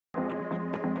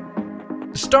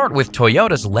Start with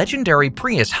Toyota's legendary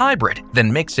Prius hybrid,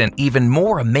 then mix in even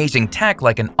more amazing tech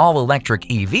like an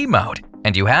all-electric EV mode,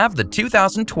 and you have the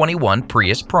 2021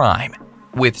 Prius Prime.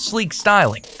 With sleek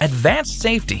styling, advanced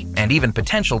safety, and even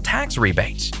potential tax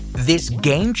rebates, this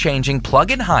game-changing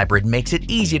plug-in hybrid makes it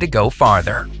easy to go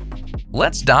farther.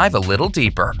 Let's dive a little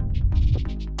deeper.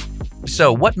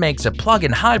 So what makes a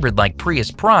plug-in hybrid like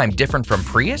Prius Prime different from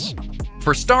Prius?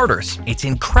 For starters, its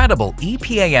incredible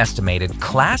EPA-estimated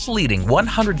class-leading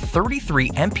 133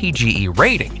 mpge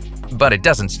rating. But it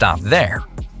doesn't stop there.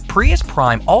 Prius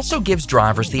Prime also gives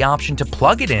drivers the option to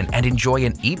plug it in and enjoy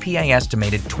an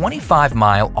EPA-estimated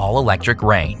 25-mile all-electric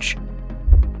range.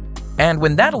 And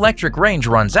when that electric range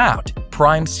runs out,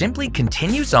 Prime simply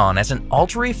continues on as an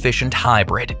ultra-efficient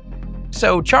hybrid.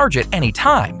 So charge it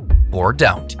anytime, or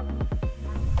don't.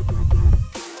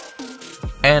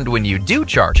 And when you do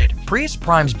charge it, Prius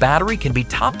Prime's battery can be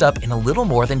topped up in a little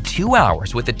more than 2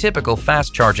 hours with a typical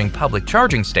fast-charging public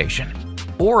charging station,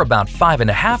 or about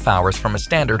 5.5 hours from a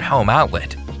standard home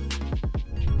outlet.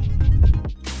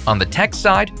 On the tech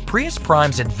side, Prius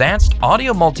Prime's advanced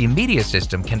audio multimedia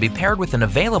system can be paired with an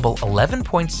available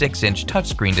 11.6-inch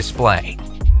touchscreen display.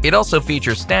 It also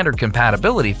features standard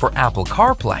compatibility for Apple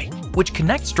CarPlay, which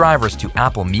connects drivers to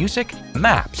Apple Music,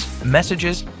 Maps,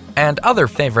 Messages, and other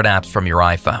favorite apps from your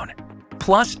iPhone.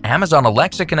 Plus, Amazon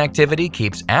Alexa connectivity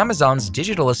keeps Amazon's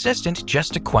digital assistant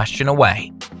just a question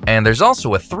away. And there's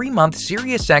also a 3-month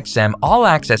SiriusXM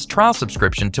all-access trial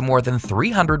subscription to more than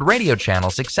 300 radio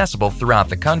channels accessible throughout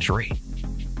the country.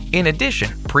 In addition,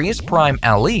 Prius Prime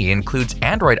LE includes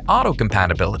Android Auto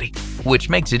compatibility, which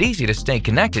makes it easy to stay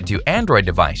connected to Android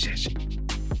devices.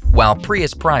 While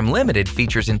Prius Prime Limited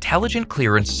features intelligent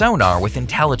clearance sonar with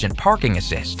intelligent parking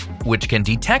assist, which can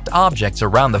detect objects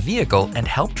around the vehicle and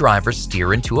help drivers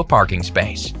steer into a parking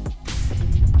space.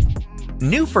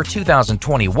 New for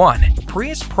 2021,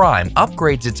 Prius Prime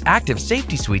upgrades its active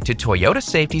safety suite to Toyota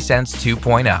Safety Sense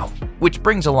 2.0, which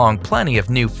brings along plenty of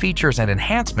new features and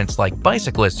enhancements like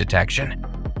bicyclist detection,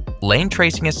 lane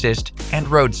tracing assist, and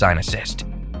road sign assist.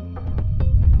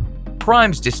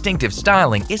 Prime's distinctive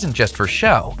styling isn't just for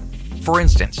show. For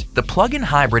instance, the plug-in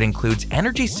hybrid includes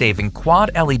energy-saving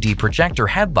quad LED projector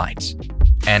headlights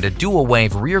and a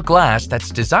dual-wave rear glass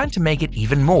that's designed to make it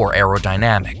even more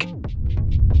aerodynamic.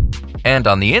 And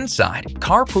on the inside,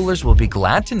 carpoolers will be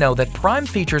glad to know that Prime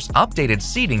features updated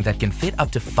seating that can fit up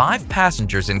to 5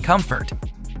 passengers in comfort.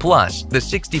 Plus, the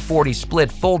 60/40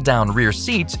 split fold-down rear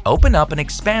seats open up an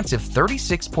expansive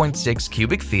 36.6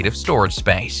 cubic feet of storage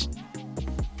space.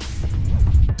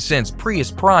 Since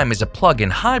Prius Prime is a plug-in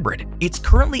hybrid, it's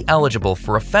currently eligible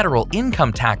for a federal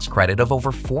income tax credit of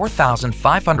over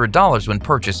 $4,500 when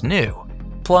purchased new.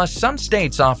 Plus, some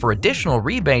states offer additional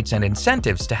rebates and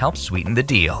incentives to help sweeten the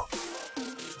deal.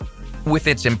 With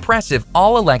its impressive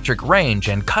all-electric range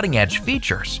and cutting-edge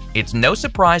features, it's no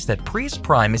surprise that Prius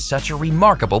Prime is such a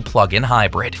remarkable plug-in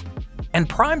hybrid. And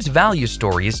Prime's value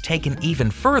story is taken even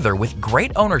further with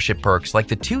great ownership perks like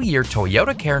the 2-year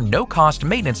Toyota Care no-cost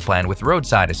maintenance plan with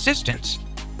roadside assistance,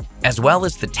 as well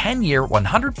as the 10-year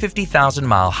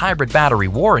 150,000-mile hybrid battery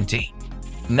warranty.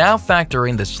 Now factor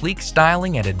in the sleek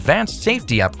styling and advanced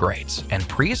safety upgrades, and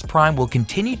Prius Prime will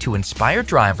continue to inspire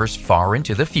drivers far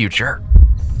into the future.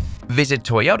 Visit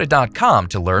Toyota.com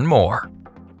to learn more.